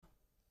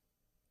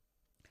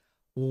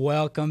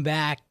Welcome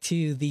back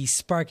to the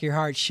Spark Your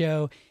Heart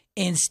Show.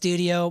 In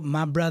studio,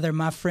 my brother,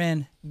 my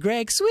friend,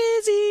 Greg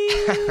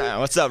Swizzy.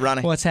 What's up,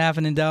 Ronnie? What's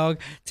happening, dog?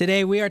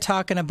 Today we are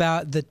talking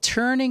about the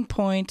turning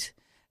point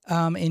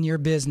in your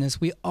business.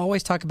 We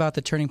always talk about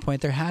the turning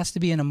point. There has to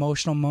be an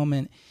emotional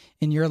moment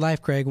in your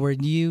life, Greg, where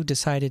you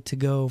decided to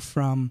go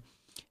from,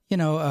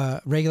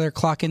 a regular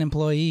clock-in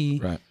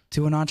employee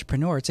to an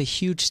entrepreneur. It's a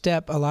huge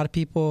step. A lot of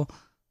people,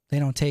 they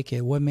don't take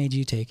it. What made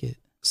you take it?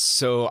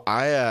 So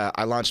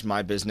I launched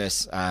my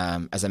business,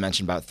 as I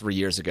mentioned, about 3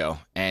 years ago,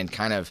 and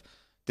kind of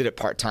did it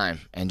part-time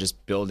and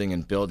just building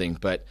and building.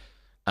 But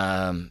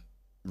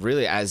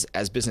really, as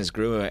business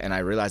grew and I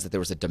realized that there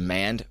was a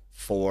demand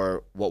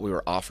for what we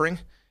were offering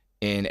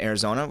in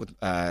Arizona with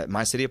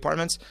My City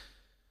Apartments,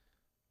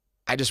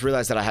 I just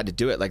realized that I had to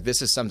do it. Like,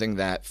 this is something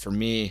that for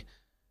me,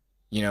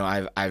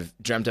 I've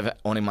dreamt of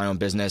owning my own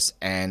business,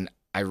 and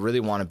I really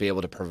want to be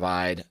able to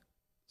provide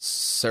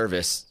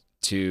service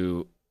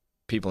to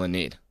people in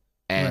need.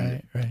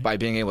 And by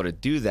being able to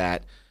do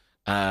that,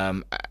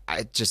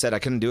 I just said I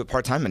couldn't do it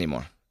part-time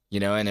anymore,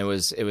 and it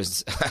was it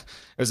was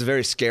a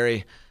very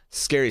scary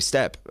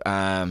step,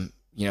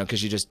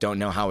 because you just don't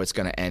know how it's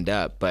going to end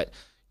up. But,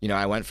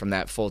 I went from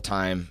that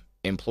full-time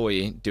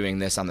employee doing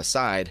this on the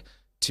side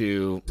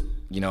to,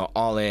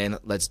 all in,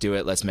 let's do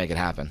it, let's make it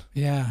happen.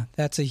 Yeah,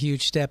 that's a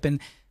huge step.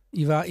 And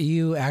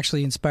you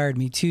actually inspired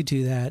me to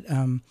do that.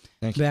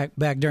 Thank you.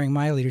 Back during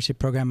my leadership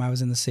program, I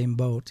was in the same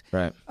boat.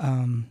 Right.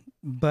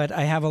 But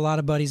I have a lot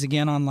of buddies,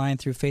 again, online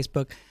through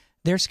Facebook.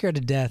 They're scared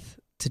to death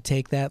to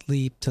take that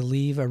leap, to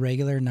leave a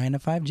regular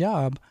 9-to-5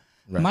 job.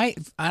 Right.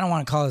 I don't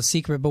want to call it a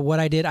secret, but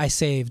what I did, I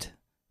saved.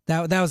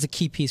 That was a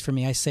key piece for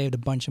me. I saved a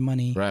bunch of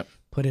money,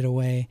 put it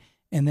away,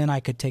 and then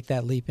I could take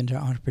that leap into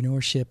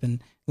entrepreneurship and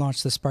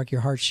launch the Spark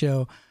Your Heart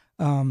Show.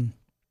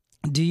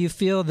 Do you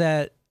feel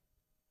that,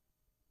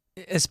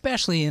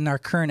 especially in our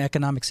current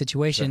economic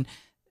situation,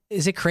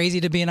 is it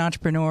crazy to be an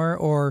entrepreneur,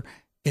 or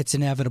it's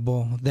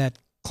inevitable that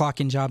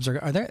clock-in jobs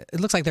are there? It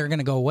looks like they're going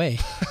to go away.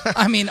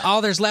 I mean, all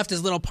there's left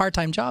is little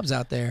part-time jobs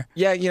out there.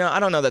 Yeah, I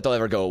don't know that they'll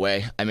ever go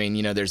away. I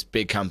mean, there's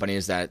big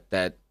companies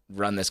that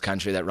run this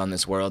country, that run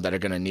this world, that are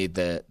going to need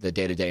the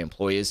day-to-day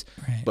employees.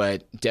 Right.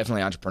 But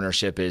definitely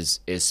entrepreneurship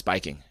is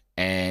spiking.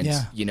 And,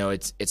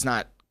 it's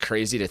not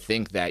crazy to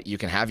think that you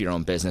can have your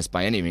own business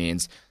by any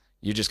means.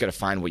 You just got to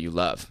find what you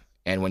love.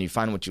 And when you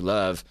find what you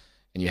love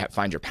and you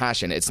find your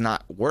passion, it's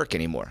not work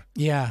anymore.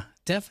 Yeah,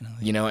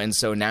 definitely. And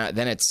so now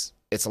then it's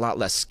a lot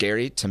less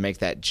scary to make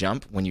that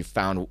jump when you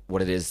found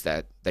what it is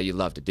that you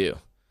love to do.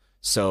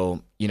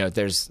 So,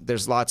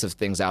 there's lots of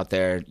things out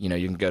there. You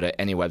can go to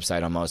any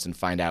website almost and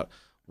find out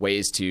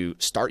ways to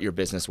start your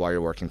business while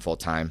you're working full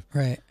time.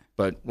 Right.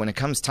 But when it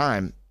comes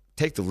time,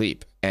 take the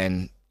leap.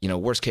 And,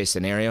 worst case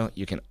scenario,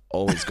 you can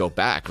always go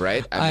back,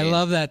 right? I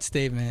love that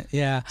statement.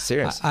 Yeah.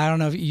 Serious. I don't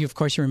know if you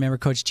remember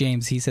Coach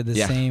James. He said the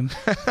same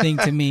thing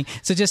to me.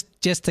 So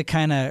just to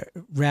kind of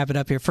wrap it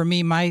up here, for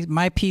me,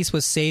 my piece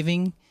was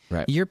saving.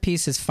 Right. Your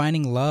piece is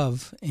finding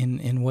love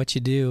in what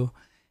you do.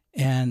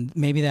 And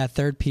maybe that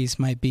third piece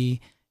might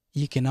be,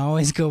 you can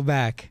always go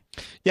back.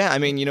 Yeah. I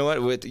mean, you know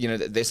what,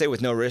 they say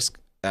with no risk,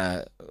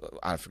 I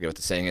forget what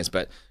the saying is,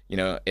 but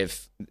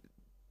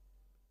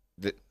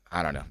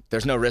I don't know.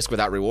 There's no risk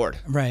without reward.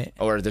 Right.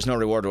 Or there's no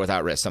reward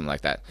without risk, something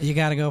like that. You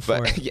got to go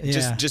for it.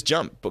 Just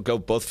jump, but go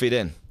both feet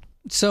in.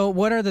 So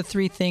what are the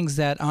three things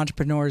that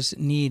entrepreneurs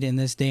need in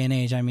this day and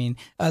age? I mean,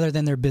 other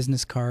than their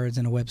business cards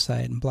and a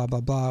website and blah,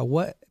 blah,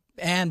 blah,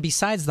 and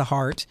besides the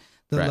heart,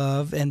 the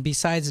love, and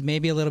besides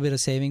maybe a little bit of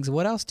savings,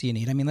 what else do you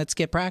need? I mean, let's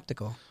get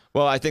practical.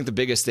 Well, I think the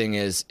biggest thing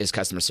is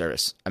customer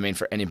service. I mean,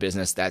 for any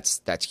business,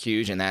 that's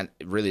huge, and that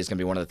really is going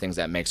to be one of the things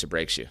that makes or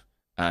breaks you.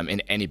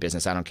 In any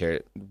business, I don't care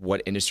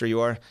what industry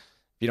you are. If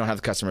you don't have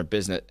the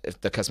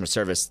customer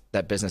service,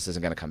 that business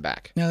isn't going to come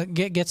back. Now,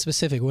 get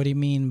specific. What do you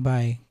mean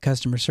by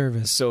customer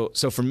service? So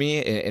for me,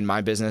 in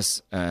my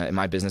business, in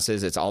my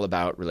businesses, it's all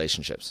about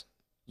relationships,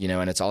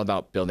 and it's all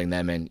about building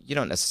them. And you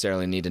don't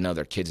necessarily need to know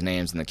their kids'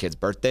 names and the kids'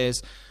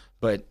 birthdays,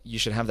 but you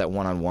should have that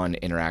one-on-one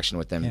interaction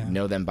with them,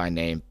 know them by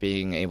name,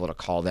 being able to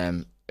call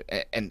them,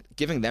 and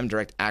giving them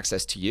direct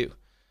access to you.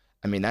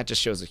 I mean, that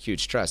just shows a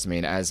huge trust. I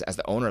mean, as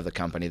the owner of the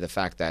company, the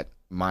fact that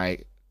my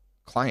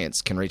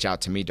clients can reach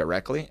out to me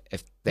directly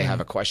if they have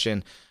a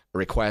question, a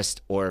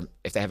request, or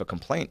if they have a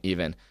complaint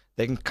even,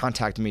 they can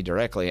contact me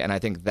directly. And I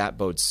think that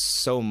bodes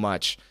so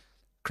much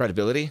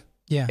credibility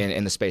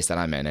in the space that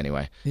I'm in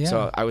anyway. Yeah.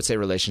 So I would say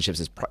relationships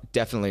is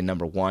definitely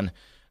number one.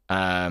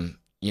 The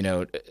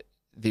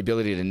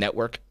ability to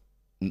network,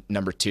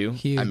 number two.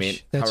 Huge. I mean,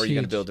 That's how are you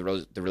going huge. to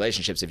build the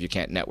relationships if you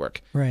can't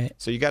network? Right.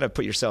 So you got to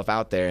put yourself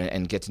out there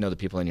and get to know the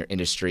people in your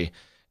industry.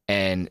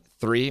 And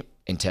three,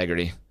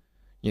 integrity.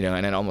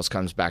 And it almost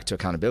comes back to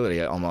accountability.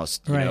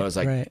 It's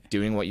like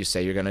doing what you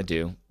say you're going to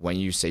do when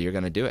you say you're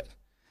going to do it.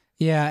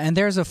 Yeah, and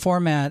there's a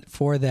format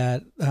for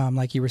that,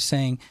 like you were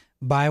saying,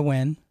 buy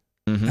when.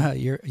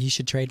 Mm-hmm. You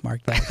should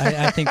trademark that.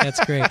 I think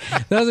that's great.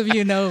 Those of you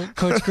who know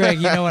Coach Greg,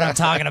 you know what I'm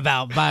talking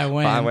about. Buy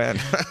when. Buy when.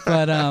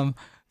 But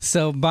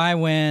So buy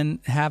when,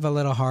 have a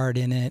little heart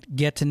in it,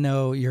 get to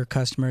know your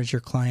customers, your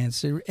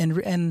clients,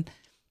 and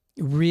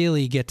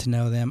really get to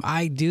know them.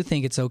 I do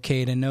think it's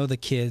okay to know the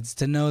kids,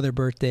 to know their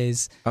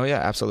birthdays. Oh yeah,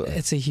 absolutely.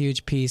 It's a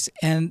huge piece.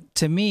 And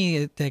to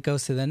me, that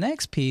goes to the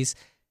next piece.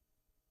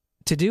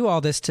 To do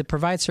all this, to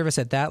provide service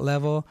at that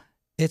level,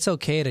 it's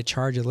okay to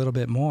charge a little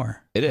bit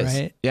more. It is.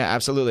 Right? Yeah,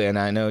 absolutely. And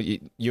I know you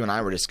and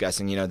I were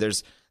discussing,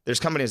 there's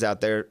companies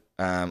out there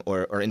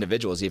or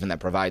individuals even that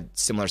provide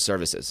similar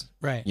services.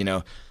 Right.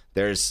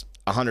 There's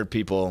 100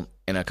 people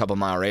in a couple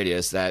mile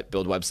radius that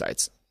build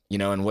websites,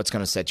 and what's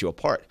going to set you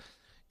apart?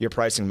 Your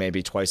pricing may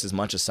be twice as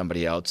much as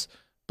somebody else,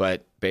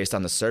 but based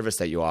on the service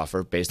that you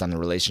offer, based on the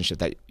relationship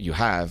that you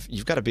have,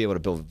 you've got to be able to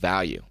build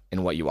value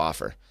in what you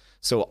offer.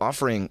 So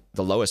offering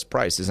the lowest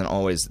price isn't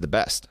always the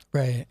best.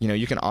 Right.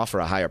 You can offer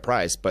a higher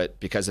price, but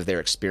because of their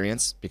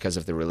experience, because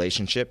of the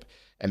relationship,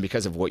 and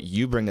because of what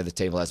you bring to the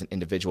table as an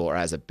individual or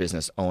as a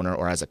business owner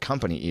or as a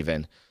company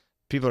even,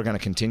 people are going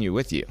to continue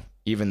with you,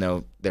 even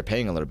though they're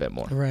paying a little bit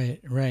more.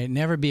 Right.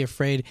 Never be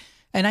afraid.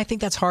 And I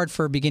think that's hard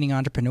for beginning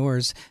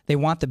entrepreneurs. They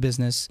want the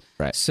business,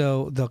 right?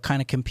 So they'll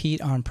kind of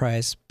compete on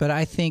price. But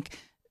I think,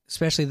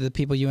 especially the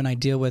people you and I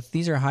deal with,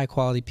 these are high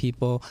quality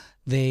people.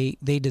 They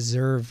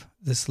deserve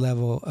this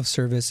level of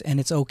service, and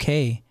it's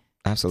okay.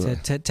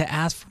 Absolutely. To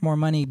ask for more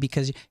money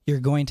because you're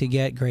going to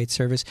get great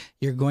service.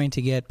 You're going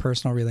to get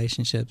personal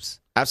relationships.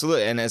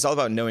 Absolutely. And it's all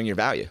about knowing your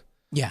value.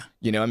 Yeah.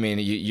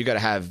 You got to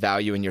have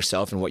value in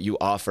yourself and what you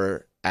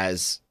offer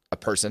as a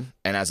person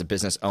and as a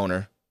business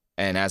owner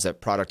and as a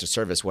product or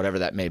service, whatever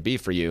that may be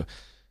for you.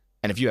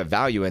 And if you have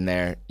value in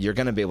there, you're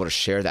going to be able to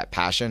share that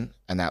passion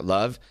and that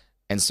love.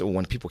 And so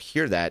when people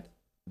hear that,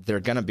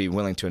 they're going to be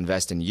willing to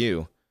invest in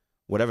you,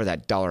 whatever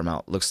that dollar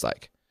amount looks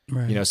like.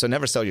 Right. So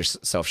never sell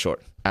yourself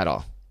short at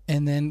all.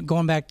 And then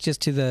going back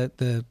just to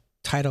the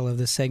title of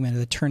this segment,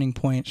 the turning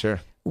point.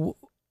 Sure.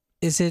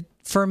 Is it,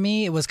 for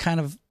me, it was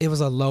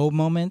a low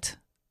moment.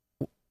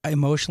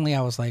 Emotionally,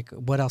 I was like,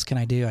 what else can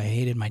I do? I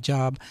hated my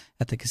job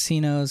at the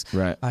casinos.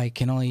 Right. I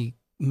can only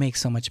make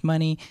so much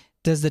money.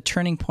 Does the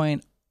turning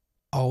point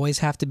always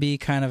have to be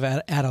kind of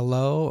at a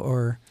low,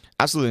 or?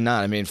 Absolutely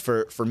not. I mean,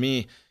 for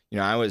me,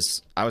 I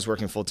was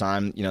working full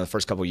time, the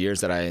first couple of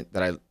years that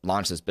I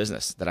launched this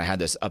business, that I had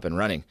this up and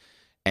running.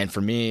 And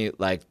for me,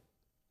 like,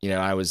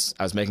 I was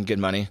making good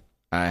money.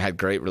 I had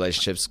great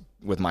relationships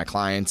with my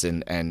clients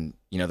and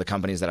the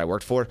companies that I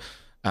worked for.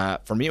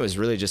 For me, it was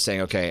really just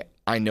saying, okay,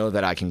 I know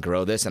that I can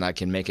grow this and I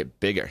can make it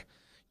bigger.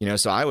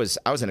 So I was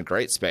in a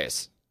great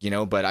space,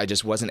 but I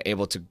just wasn't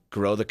able to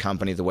grow the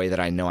company the way that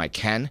I know I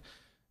can,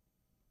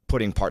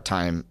 putting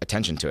part-time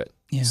attention to it.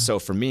 Yeah. So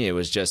for me, it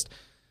was just,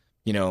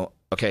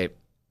 okay,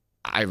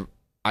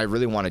 I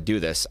really want to do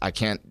this. I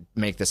can't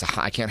make this.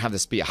 I can't have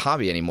this be a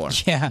hobby anymore.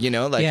 Yeah.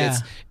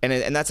 It's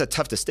and that's a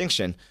tough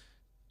distinction,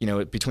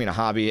 between a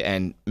hobby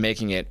and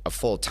making it a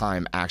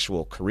full-time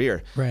actual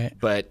career. Right.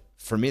 But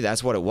for me,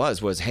 that's what it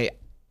was, hey,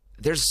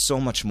 there's so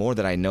much more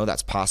that I know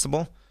that's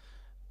possible.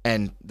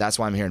 And that's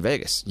why I'm here in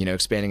Vegas,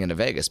 expanding into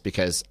Vegas,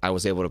 because I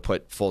was able to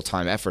put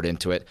full-time effort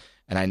into it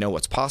and I know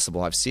what's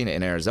possible. I've seen it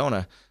in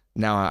Arizona.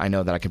 Now I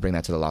know that I can bring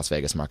that to the Las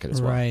Vegas market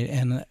as well. Right.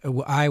 And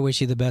I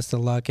wish you the best of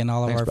luck, and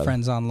all of our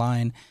friends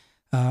online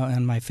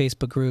and my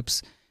Facebook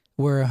groups.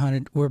 We're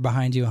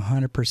behind you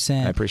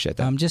 100%. I appreciate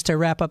that. Just to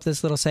wrap up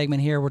this little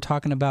segment here, we're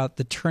talking about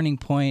the turning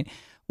point.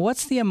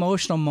 What's the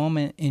emotional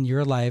moment in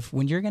your life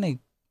when you're going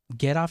to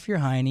get off your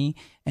hiney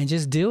and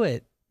just do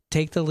it?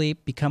 Take the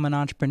leap, become an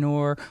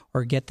entrepreneur,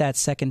 or get that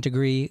second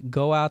degree.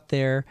 Go out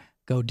there,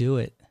 go do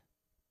it.